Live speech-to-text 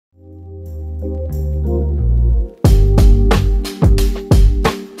Hi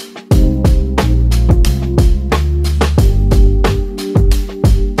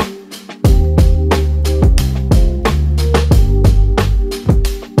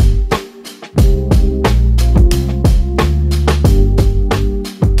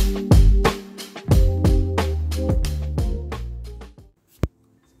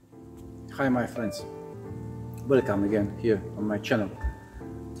my friends, welcome again here on my channel.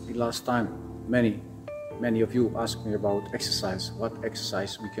 The last time many of you asked me about exercise, what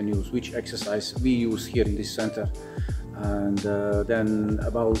exercise we can use, which exercise we use here in this center, and then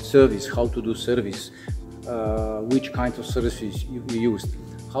about service, how to do service, which kind of services you used,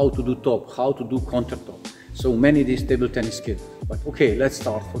 how to do top, how to do counter top. So many these table tennis skills. But okay, let's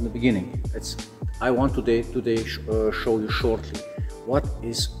start from the beginning. I want today show you shortly what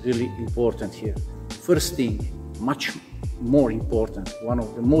is really important here. First thing, much more important, one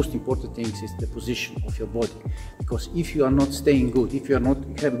of the most important things is the position of your body. Because if you are not staying good, if you are not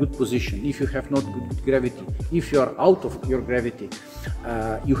have good position, if you have not good gravity, if you are out of your gravity,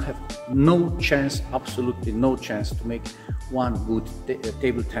 you have no chance, absolutely no chance to make one good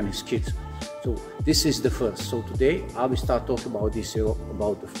table tennis kit. So this is the first. So today I will start talking about this,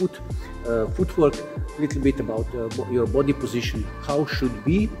 about the footwork, a little bit about your body position, how should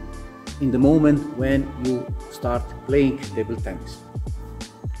be in the moment when you start playing table tennis.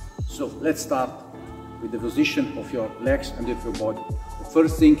 So let's start with the position of your legs and of your body. The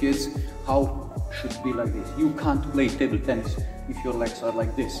first thing is how should be like this. You can't play table tennis if your legs are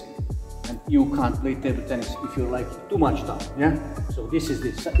like this. And you can't play table tennis if you're like too much down, yeah? So this is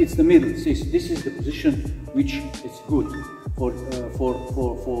this, it's the middle, this is the position which is good for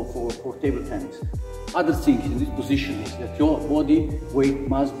table tennis. Other things in this position is that your body weight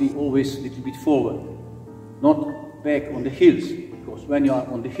must be always a little bit forward, not back on the heels, because when you are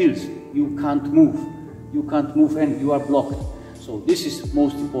on the heels, you can't move and you are blocked. So this is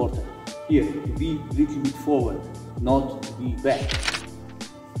most important. Here, to be a little bit forward, not to be back.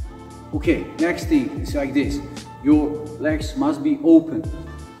 Okay, next thing is like this. Your legs must be open,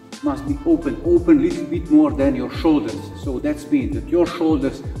 open a little bit more than your shoulders. So that means that your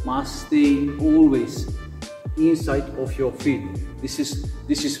shoulders must stay always inside of your feet. This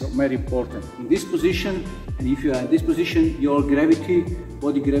is very important. In this position, and if you are in this position, your gravity,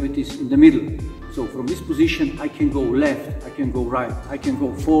 body gravity is in the middle. So from this position, I can go left, I can go right, I can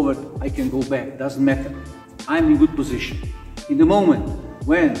go forward, I can go back, doesn't matter. I'm in good position. In the moment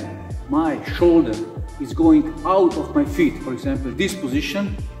when my shoulder is going out of my feet, for example, this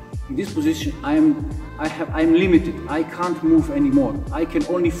position. In this position, I'm limited. I can't move anymore. I can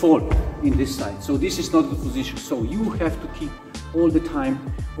only fall in this side. So this is not the position. So you have to keep all the time,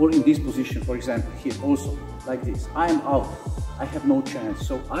 or in this position, for example, here also like this. I am out. I have no chance.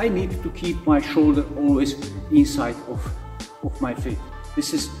 So I need to keep my shoulder always inside of my feet.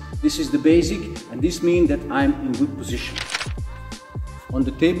 This is the basic, and this means that I'm in good position. On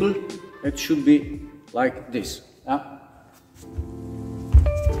the table, it should be like this.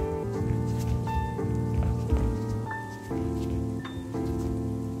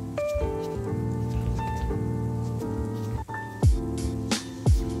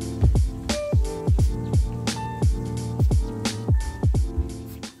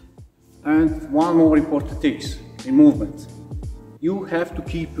 And one more important thing in movement. You have to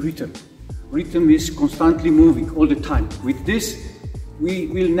keep rhythm. Rhythm is constantly moving all the time. With this, we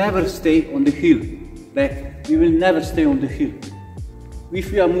will never stay on the heel back. We will never stay on the heel.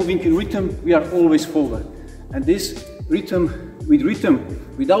 If we are moving in rhythm, we are always forward. And this rhythm,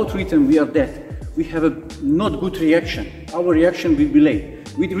 without rhythm, we are dead. We have a not good reaction. Our reaction will be late.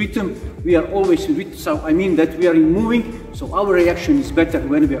 With rhythm, we are always in rhythm. So I mean that we are in moving, so our reaction is better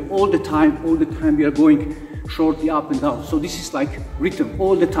when we are all the time we are going shortly up and down. So this is like rhythm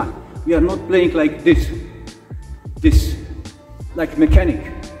all the time. We are not playing like this, like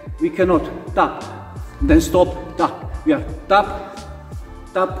mechanic. We cannot tap, then stop, tap. We are tap,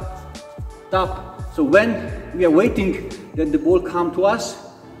 tap, tap. So when we are waiting that the ball come to us,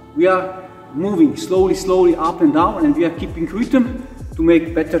 we are moving slowly up and down, and we are keeping rhythm to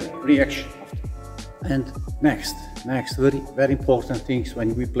make better reaction. And next, very important things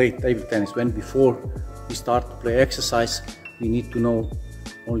when we play table tennis, before we start to play exercise, we need to know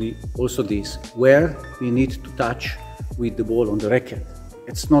also this, where we need to touch with the ball on the racket.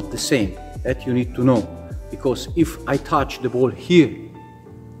 It's not the same, that you need to know, because if I touch the ball here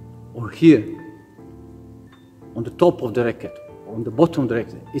or here, on the top of the racket, or on the bottom of the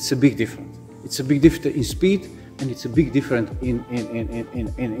racket, it's a big difference. It's a big difference in speed, and it's a big difference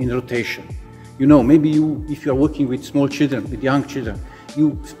in rotation. You know, maybe if you are working with small children, with young children,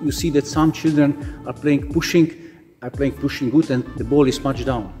 you see that some children are playing pushing good, and the ball is much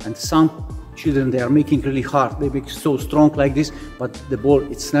down, and some children, they are making really hard, they make so strong like this, but the ball,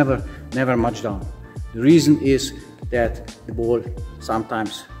 it's never much down. The reason is that the ball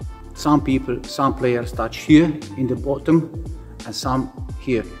sometimes, some players touch here in the bottom and some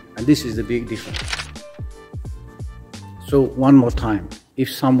here, and this is the big difference. So one more time, if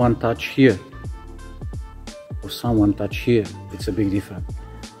someone touch here or someone touch here, it's a big difference.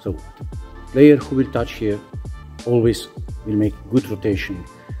 So the player who will touch here always will make good rotation.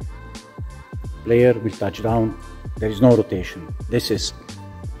 Player will touch down, there is no rotation.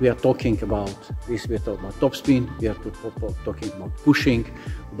 We are talking about this, we are talking about topspin, we are talking about pushing,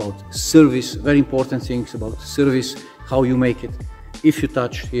 about service, very important things about service, how you make it, if you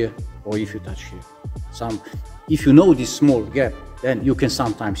touch here or if you touch here. If you know this small gap, then you can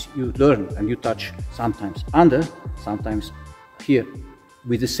sometimes, you learn and you touch sometimes under, sometimes here.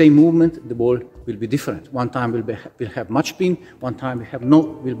 With the same movement, the ball will be different. One time will have much spin, one time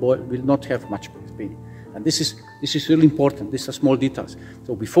will not have much spin. And this is really important. These are small details.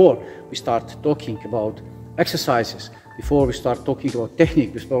 So before we start talking about exercises, before we start talking about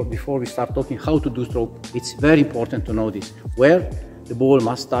technique, before we start talking how to do stroke, it's very important to know this. Where the ball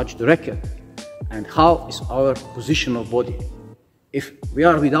must touch the racket and how is our position of body. If we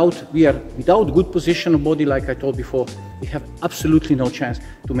are without good position of body, like I told before, we have absolutely no chance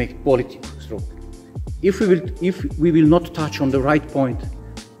to make quality stroke. If we will not touch on the right point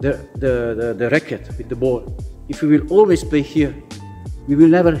the racket with the ball, if we will always play here, we will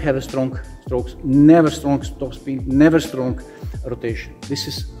never have a strong strokes, never strong top spin, never strong rotation. This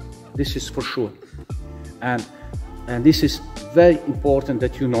is for sure, and this is very important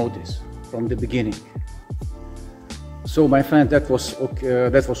that you know this from the beginning. So my friend, that was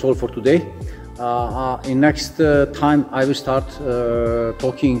all for today. In next time I will start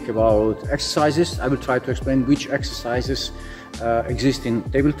talking about exercises. I will try to explain which exercises exist in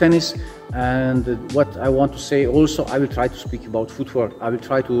table tennis, and what I want to say also, I will try to speak about footwork. I will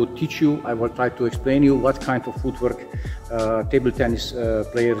try to teach you, I will try to explain you what kind of footwork table tennis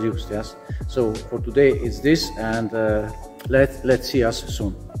players use. Yes. So for today it's this, and let's see us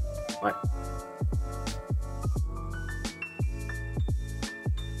soon. Bye.